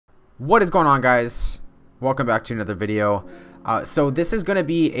What is going on, guys? Welcome back to another video. So this is going to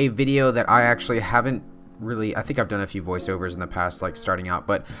be a video that I actually haven't really, I think I've done a few voiceovers in the past, like starting out,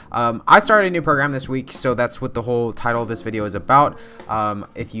 but I started a new program this week, so that's what the whole title of this video is about.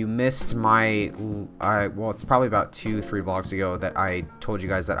 If you missed my, well, it's probably about 2-3 vlogs ago that I told you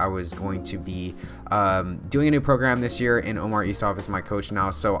guys that I was going to be doing a new program this year, and Omar Isov is my coach now.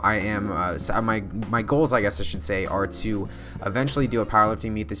 So I am, my goals, I guess I should say, are to eventually do a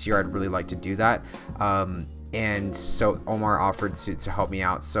powerlifting meet this year. I'd really like to do that. And so Omar offered to help me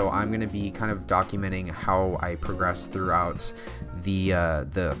out, so I'm going to be kind of documenting how I progress throughout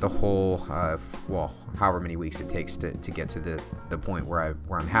the whole well, however many weeks it takes to get to the point where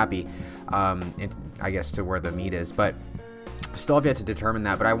I'm happy, and I guess to where the meet is, but still have yet to determine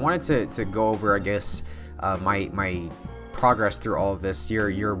that. But I wanted to go over, I guess, my progress through all of this.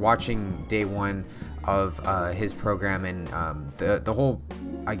 You're watching day one of his program, and the whole,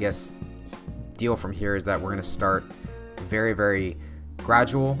 I guess, deal from here is that we're going to start very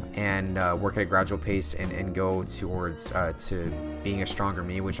gradual and work at a gradual pace and go towards to being a stronger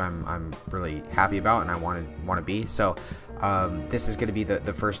me, which I'm really happy about and I want to be. So this is going to be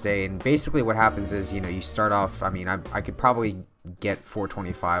the first day, and basically what happens is, you know, you start off, I mean, I could probably get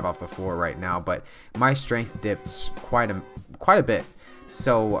 425 off the floor right now, but my strength dipped quite a bit.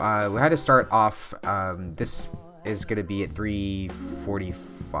 So we had to start off, this is going to be at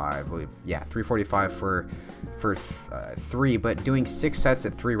 345, I believe. Yeah, 345 for 3, but doing 6 sets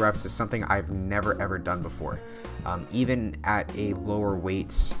at 3 reps is something I've never ever done before. Even at a lower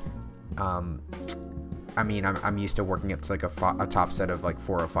weights, I mean, I'm used to working up to like a top set of like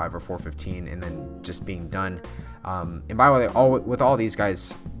 405 or 415 and then just being done. And by the way, with all these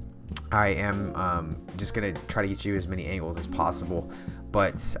guys, I am just going to try to get you as many angles as possible,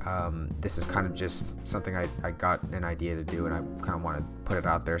 but this is kind of just something I got an idea to do, and I kind of want to put it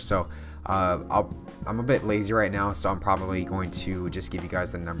out there. So I'm a bit lazy right now, so I'm probably going to just give you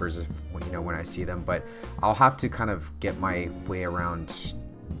guys the numbers when I see them, but I'll have to kind of get my way around.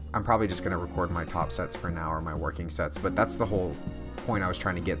 I'm probably just going to record my top sets for now, or my working sets, but that's the whole point I was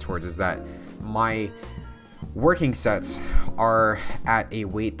trying to get towards, is that my working sets are at a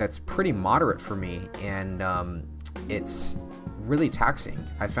weight that's pretty moderate for me, and it's really taxing.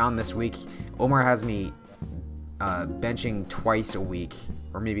 I found this week Omar has me benching twice a week,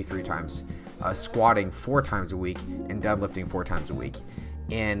 or maybe 3 times, squatting 4 times a week, and deadlifting 4 times a week.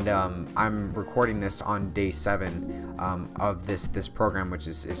 And I'm recording this on day 7 of this program, which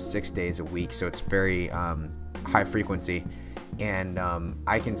is 6 days a week, so it's very high frequency. And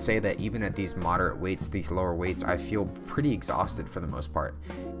I can say that even at these moderate weights, these lower weights, I feel pretty exhausted for the most part,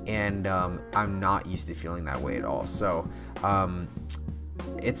 and I'm not used to feeling that way at all. So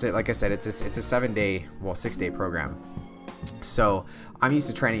like I said, it's a 7-day, well, 6-day program. So I'm used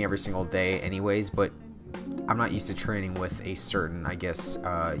to training every single day anyways, but I'm not used to training with a certain, I guess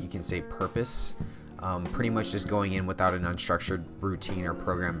you can say, purpose. Pretty much just going in without an unstructured routine or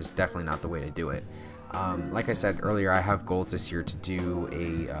program is definitely not the way to do it. Like I said earlier, I have goals this year to do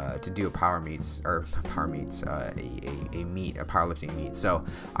a powerlifting meet. So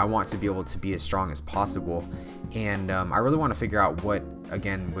I want to be able to be as strong as possible, and I really want to figure out what,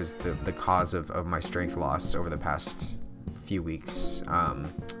 again, was the cause of my strength loss over the past few weeks.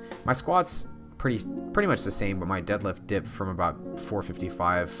 My squats pretty much the same, but my deadlift dipped from about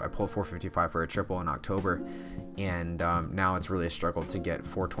 455. I pulled 455 for a triple in October, and now it's really a struggle to get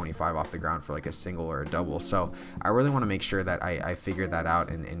 425 off the ground for like a single or a double. So I really want to make sure that I figure that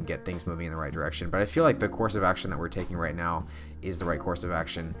out and get things moving in the right direction. But I feel like the course of action that we're taking right now is the right course of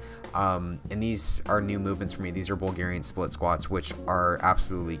action. And these are new movements for me. These are Bulgarian split squats, which are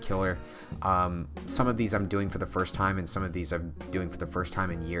absolutely killer. Some of these I'm doing for the first time, and some of these I'm doing for the first time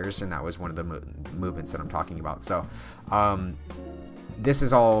in years, and that was one of the movements that I'm talking about. So this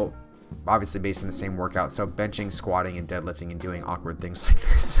is all obviously based on the same workout. So benching, squatting, and deadlifting, and doing awkward things like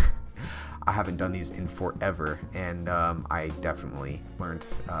this. I haven't done these in forever, and I definitely learned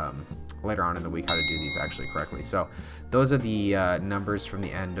later on in the week how to do these actually correctly. So those are the numbers from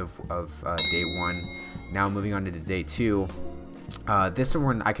the end of day 1. Now moving on to day 2. This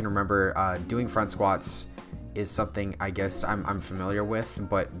one I can remember doing front squats is something I guess I'm familiar with,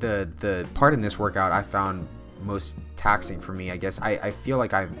 but the part in this workout I found most taxing for me. I guess I feel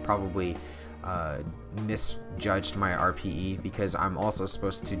like I probably misjudged my RPE, because I'm also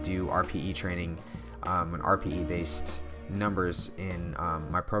supposed to do RPE training and RPE based numbers in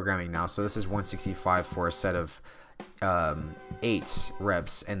my programming now. So this is 165 for a set of 8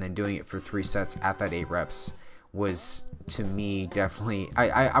 reps, and then doing it for 3 sets at that 8 reps was, to me, definitely,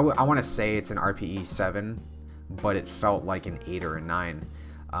 I want to say it's an RPE 7, but it felt like an 8 or a 9.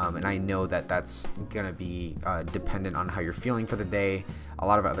 And I know that that's gonna be dependent on how you're feeling for the day, a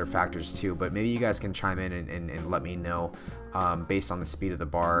lot of other factors too, but maybe you guys can chime in and let me know based on the speed of the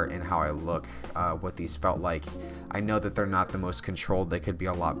bar and how I look, what these felt like. I know that they're not the most controlled, they could be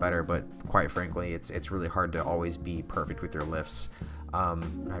a lot better, but quite frankly, it's really hard to always be perfect with your lifts. I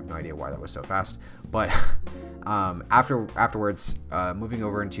have no idea why that was so fast, but afterwards, moving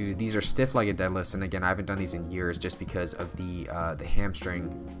over into, these are stiff-legged deadlifts, and again, I haven't done these in years just because of the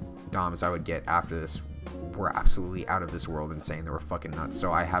hamstring DOMs I would get after this were absolutely out of this world insane. They were fucking nuts,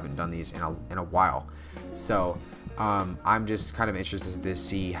 so I haven't done these in a while. So I'm just kind of interested to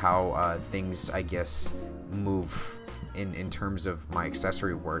see how things, I guess, move in terms of my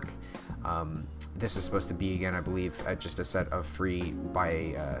accessory work. This is supposed to be, again, I believe, just a set of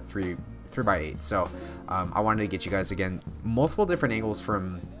 3x8. So I wanted to get you guys, again, multiple different angles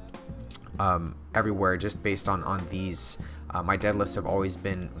from everywhere, just based on these. My deadlifts have always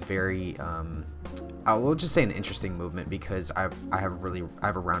been very, I will just say, an interesting movement, because I have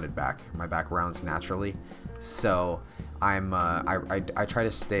a rounded back. My back rounds naturally, so I try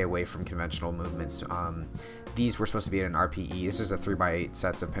to stay away from conventional movements. These were supposed to be at an RPE. This is a 3x8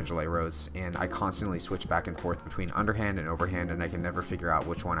 sets of pendulate rows, and I constantly switch back and forth between underhand and overhand, and I can never figure out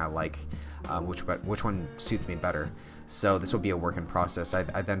which one I like, which one suits me better. So this will be a work in process. I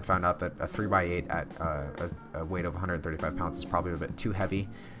then found out that a 3x8 at a weight of 135 pounds is probably a bit too heavy,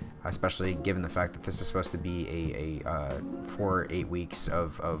 especially given the fact that this is supposed to be a 4 or 8 weeks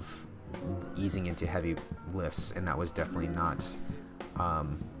of easing into heavy lifts, and that was definitely not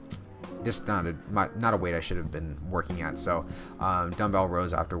just not a weight I should have been working at. So dumbbell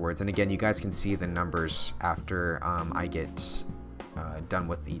rows afterwards, and again, you guys can see the numbers after I get done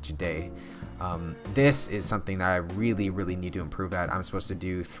with each day. This is something that I really need to improve at. I'm supposed to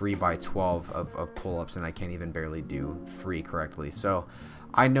do 3x12 of pull-ups, and I can't even barely do 3 correctly. So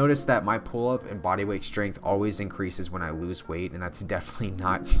I noticed that my pull-up and body weight strength always increases when I lose weight, and that's definitely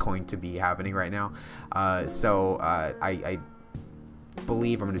not going to be happening right now. I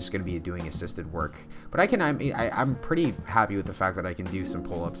believe I'm just going to be doing assisted work, but I'm pretty happy with the fact that I can do some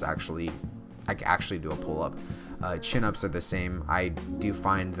pull-ups. I can actually do a pull-up. Chin-ups are the same. I do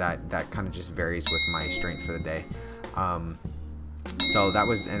find that kind of just varies with my strength for the day. So that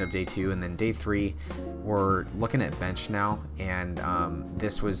was the end of day 2, and then day 3 we're looking at bench now, and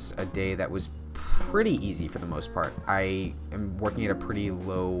this was a day that was pretty easy for the most part. I am working at a pretty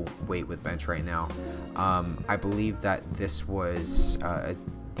low weight with bench right now. I believe that this was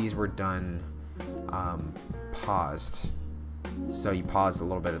these were done paused. So you pause a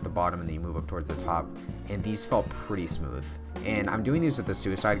little bit at the bottom and then you move up towards the top, and these felt pretty smooth. And I'm doing these with the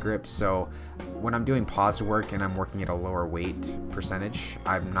suicide grip, so when I'm doing paused work and I'm working at a lower weight percentage,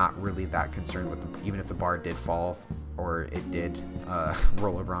 I'm not really that concerned with even if the bar did fall or it did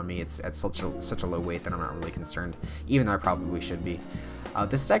roll over on me. It's at such a low weight that I'm not really concerned, even though I probably should be.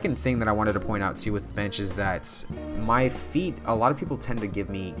 The second thing that I wanted to point out too with bench is that my feet, a lot of people tend to give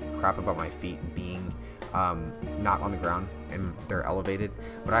me crap about my feet being not on the ground and they're elevated,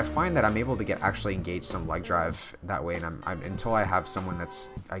 but I find that I'm able to actually engage some leg drive that way, and I'm until I have someone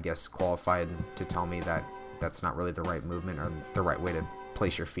that's, I guess, qualified to tell me that that's not really the right movement or the right way to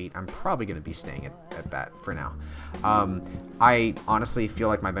place your feet, I'm probably going to be staying at that for now. I honestly feel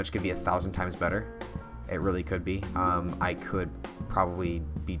like my bench could be 1,000 times better. It really could be. I could probably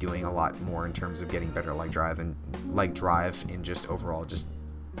be doing a lot more in terms of getting better leg drive and just overall just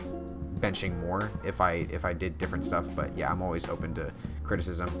benching more if I did different stuff. But yeah, I'm always open to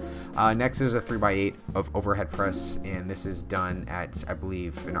criticism. Next is a 3x8 of overhead press, and this is done at, I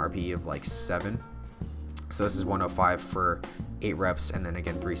believe, an RPE of like 7. So this is 105 for 8 reps, and then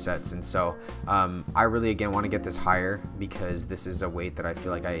again 3 sets. And so I really again want to get this higher because this is a weight that I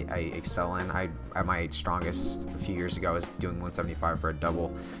feel like I excel in. At my strongest a few years ago I was doing 175 for a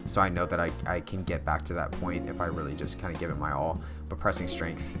double, so I know that I can get back to that point if I really just kind of give it my all. But pressing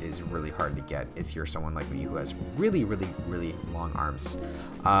strength is really hard to get if you're someone like me who has really long arms.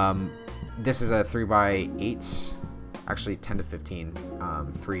 This is a 3x8, actually 10 to 15,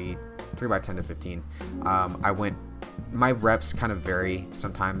 3x10 to 15. My reps kind of vary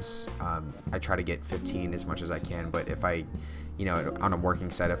sometimes. I try to get 15 as much as I can, but if I, on a working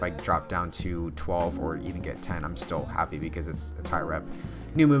set, if I drop down to 12 or even get 10, I'm still happy because it's high rep.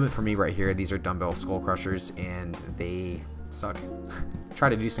 New movement for me right here. These are dumbbell skull crushers, and they suck. Try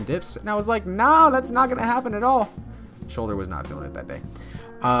to do some dips, and I was like, no, that's not gonna happen at all. Shoulder was not feeling it that day.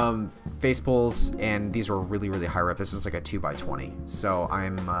 Face pulls, and these were really high rep. This is like a 2x20, so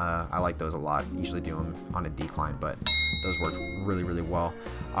I like those a lot. Usually do them on a decline, but those worked really well.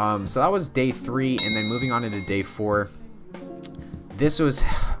 So that was day 3, and then moving on into day 4. this was,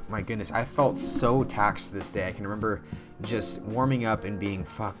 my goodness, I felt so taxed this day. I can remember just warming up and being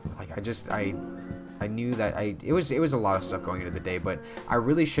like I knew that it was a lot of stuff going into the day, but I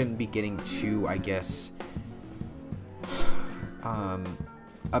really shouldn't be getting too, I guess,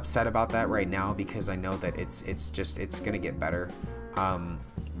 upset about that right now, because I know that it's gonna get better.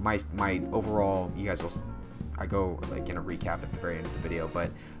 My overall, you guys will, I go like in a recap at the very end of the video,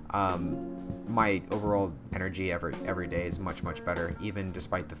 but my overall energy every day is much better, even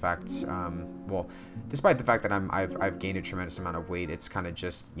despite the fact well, despite the fact that I've gained a tremendous amount of weight. It's kind of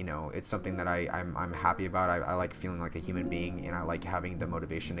just, you know, it's something that I'm happy about. I like feeling like a human being, and I like having the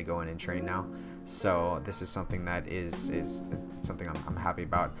motivation to go in and train now. So this is something that is something I'm happy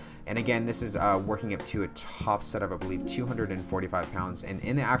about. And again, this is working up to a top set of, I believe, 245 pounds, and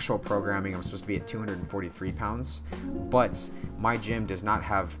in the actual programming I'm supposed to be at 243 pounds, but my gym does not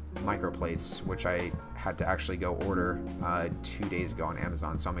have micro plates, which I had to actually go order 2 days ago on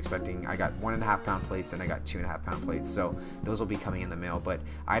Amazon. So I'm expecting, I got 1.5 pound plates and I got 2.5 pound plates, so those will be coming in the mail. But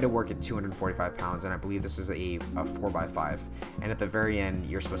I had to work at 245 pounds, and I believe this is a 4x5, and at the very end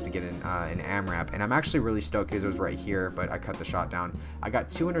you're supposed to get an AMRAP, and I'm actually really stoked because it was right here, but I cut the shot down. I got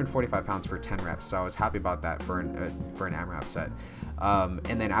 245 pounds for 10 reps, so I was happy about that for an AMRAP set.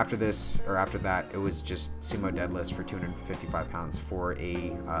 And then after that, it was just sumo deadlifts for 255 pounds for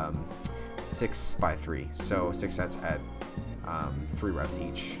a 6x3, so 6 sets at 3 reps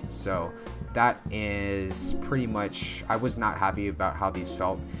each. So that is pretty much, I was not happy about how these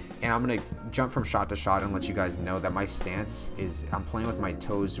felt, and I'm gonna jump from shot to shot and let you guys know that my stance is, I'm playing with my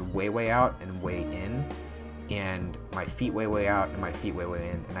toes way out and way in, and my feet way out and my feet way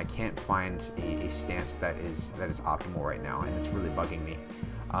in, and I can't find a stance that is optimal right now, and it's really bugging me.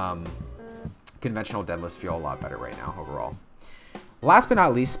 Conventional deadlifts feel a lot better right now overall. Last but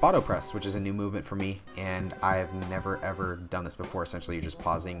not least, Spotto press, which is a new movement for me, and I've never ever done this before. Essentially, you're just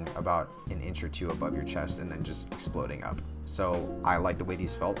pausing about an inch or two above your chest and then just exploding up. So I like the way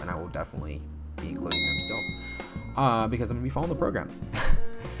these felt, and I will definitely be including them still, because I'm gonna be following the program.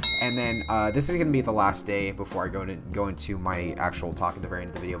 And then this is gonna be the last day before I go into my actual talk at the very end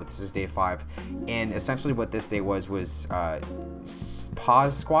of the video. But this is day 5, and essentially what this day was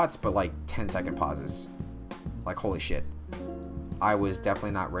pause squats, but like 10-second pauses. Like, holy shit. I was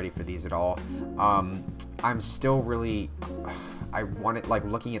definitely not ready for these at all. I'm still really, I wanted, like,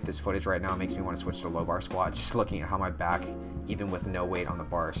 looking at this footage right now, it makes me want to switch to low bar squat. Just looking at how my back, even with no weight on the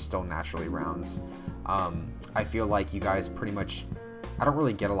bar, still naturally rounds. I feel like you guys pretty much, I don't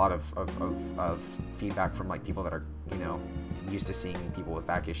really get a lot of feedback from like people that are, you know, used to seeing people with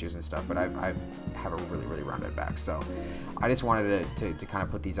back issues and stuff, but I have a really rounded back. So I just wanted to kind of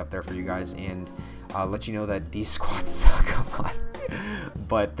put these up there for you guys and let you know that these squats suck a lot,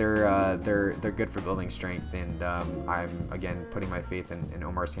 but they're good for building strength. And I'm again putting my faith in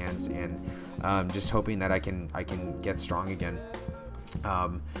Omar's hands, and just hoping that I can get strong again.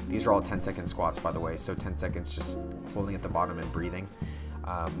 These are all 10-second squats, by the way, so 10 seconds just holding at the bottom and breathing.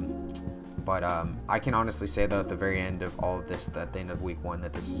 But I can honestly say, though, at the very end of all of this, at the end of week 1,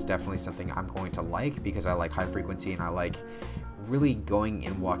 that this is definitely something I'm going to like, because I like high frequency, and I like really going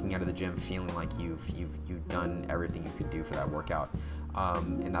and walking out of the gym feeling like you've done everything you could do for that workout.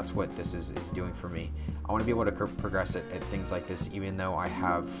 And that's what this is doing for me. I want to be able to progress at things like this, even though I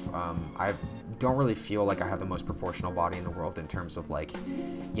have I don't really feel like I have the most proportional body in the world in terms of, like,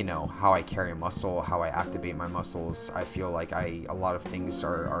 you know, how I carry muscle, how I activate my muscles. I feel like a lot of things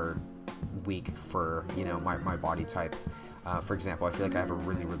are weak for, you know, my body type. For example, I feel like I have a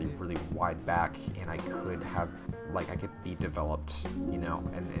really wide back, and I could have, like, I could be developed, you know,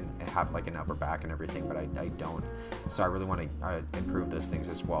 and have like an upper back and everything, but I don't. So I really want to improve those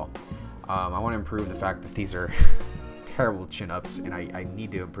things as well. I want to improve the fact that these are terrible chin-ups, and I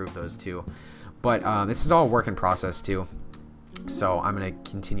need to improve those too. But this is all a work in process too. So I'm going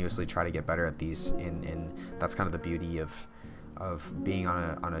to continuously try to get better at these, and that's kind of the beauty of being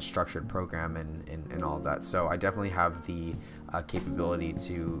on a structured program and all of that. So I definitely have the capability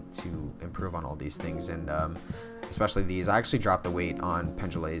to improve on all these things, and especially these. I actually dropped the weight on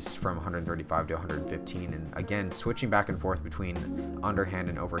pendulays from 135 to 115, and again, switching back and forth between underhand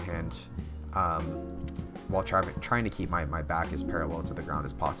and overhand, while trying to keep my back as parallel to the ground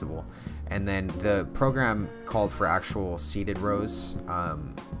as possible. And then the program called for actual seated rows,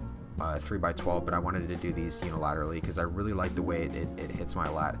 3x12, but I wanted to do these unilaterally because I really like the way it hits my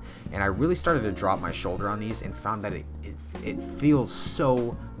lat. And I really started to drop my shoulder on these and found that it feels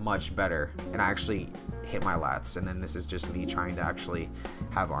so much better, and I actually hit my lats. And then this is just me trying to actually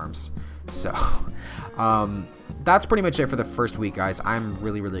have arms. So that's pretty much it for the first week, guys. I'm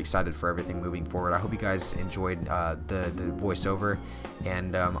really excited for everything moving forward. I hope you guys enjoyed the voiceover,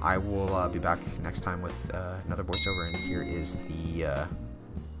 and I will be back next time with another voiceover, and here is the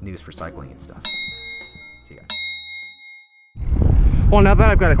news for cycling and stuff. See you guys. Well, now that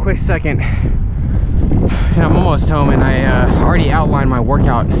I've got a quick second, and I'm almost home, and I already outlined my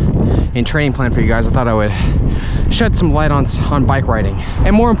workout and training plan for you guys, I thought I would shed some light on bike riding,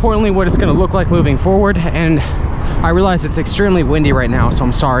 and more importantly, what it's going to look like moving forward. And I realize it's extremely windy right now, so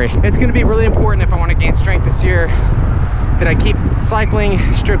I'm sorry. It's going to be really important if I want to gain strength this year that I keep cycling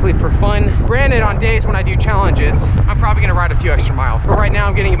strictly for fun. Granted, on days when I do challenges, I'm probably going to ride a few extra miles, but right now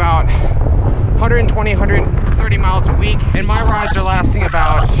I'm getting about 120, 130 miles a week, and my rides are lasting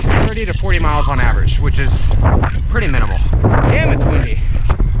about 30 to 40 miles on average, which is pretty minimal. Damn, it's windy.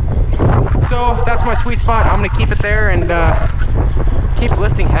 So that's my sweet spot. I'm gonna keep it there and keep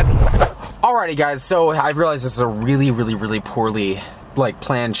lifting heavy. Alrighty, guys, so I realize this is a really poorly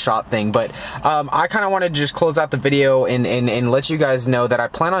planned shot thing, but I kind of want to just close out the video and let you guys know that I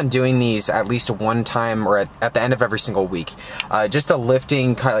plan on doing these at least one time or at the end of every single week. Just a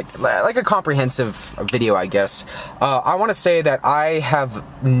lifting, kind of like a comprehensive video, I guess. I want to say that I have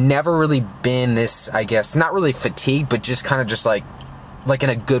never really been this, I guess, not really fatigued, but just kind of just like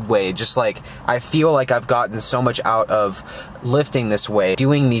in a good way. Just like, I feel like I've gotten so much out of lifting this way,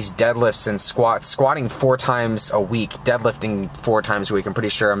 doing these deadlifts and squats, squatting 4 times a week, deadlifting 4 times a week. I'm pretty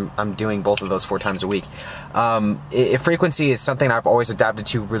sure I'm doing both of those 4 times a week. Frequency is something I've always adapted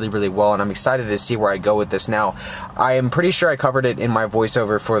to really well, and I'm excited to see where I go with this now. I am pretty sure I covered it in my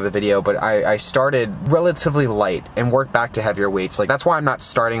voiceover for the video, but I started relatively light and worked back to heavier weights. Like, that's why I'm not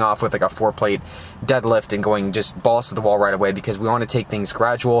starting off with like a 4-plate deadlift and going just balls to the wall right away, because we want to take things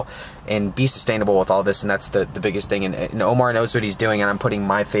gradual and be sustainable with all this, and that's the biggest thing. And Omar knows what he's doing, and I'm putting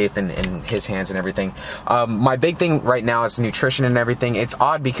my faith in his hands and everything. My big thing right now is nutrition and everything. It's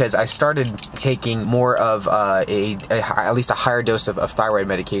odd because I started taking more of at least a higher dose of thyroid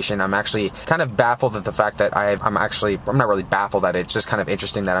medication. I'm actually kind of baffled at the fact that I'm not really baffled at it. It's just kind of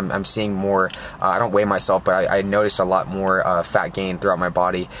interesting that I'm seeing more. I don't weigh myself, but I noticed a lot more fat gain throughout my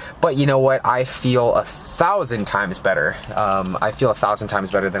body. But you know what? I feel 1,000 times better. I feel 1,000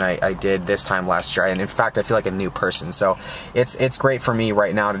 times better than I did this time last year, and in fact I feel like a new person. So it's great for me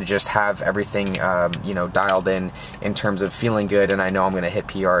right now to just have everything you know, dialed in terms of feeling good, and I know I'm gonna hit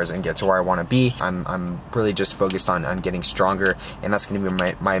PRs and get to where I want to be. I'm really just focused on getting stronger, and that's gonna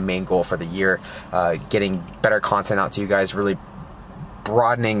be my main goal for the year. Getting better content out to you guys, really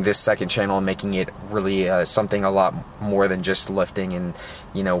broadening this second channel and making it really something a lot more than just lifting and,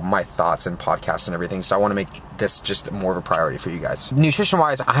 you know, my thoughts and podcasts and everything. So I want to make this just more of a priority for you guys. Nutrition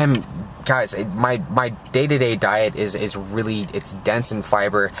wise, my day-to-day diet is really, it's dense in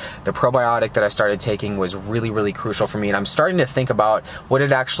fiber. The probiotic that I started taking was really crucial for me, and I'm starting to think about what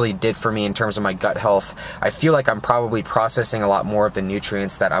it actually did for me in terms of my gut health. I feel like I'm probably processing a lot more of the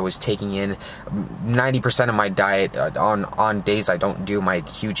nutrients that I was taking in. 90% of my diet on days I don't do my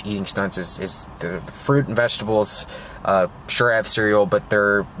huge eating stunts is the fruit and vegetables. Sure, I have cereal, but there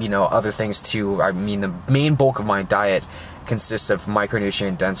are, you know, other things too. I mean, the main bulk of my diet consists of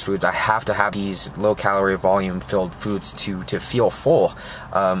micronutrient dense foods. I have to have these low calorie volume filled foods to feel full.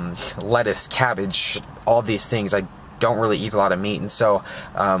 Lettuce, cabbage, all these things. I don't really eat a lot of meat, and so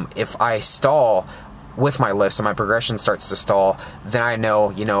if I stall with my lifts and my progression starts to stall, then I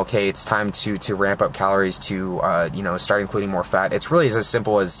know, you know, okay, it's time to ramp up calories, to you know, start including more fat. It's really as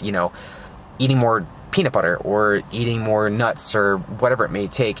simple as, you know, eating more peanut butter or eating more nuts or whatever it may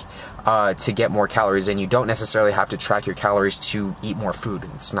take to get more calories in. You don't necessarily have to track your calories to eat more food.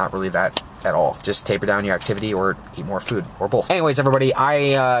 It's not really that at all. Just taper down your activity or eat more food, or both. Anyways, everybody,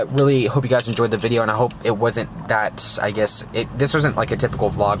 I really hope you guys enjoyed the video, and I hope it wasn't that, I guess, this wasn't like a typical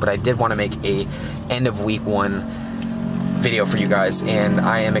vlog, but I did want to make a end of week 1 video for you guys, and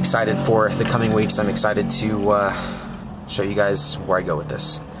I am excited for the coming weeks. I'm excited to show you guys where I go with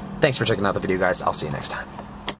this. Thanks for checking out the video, guys. I'll see you next time.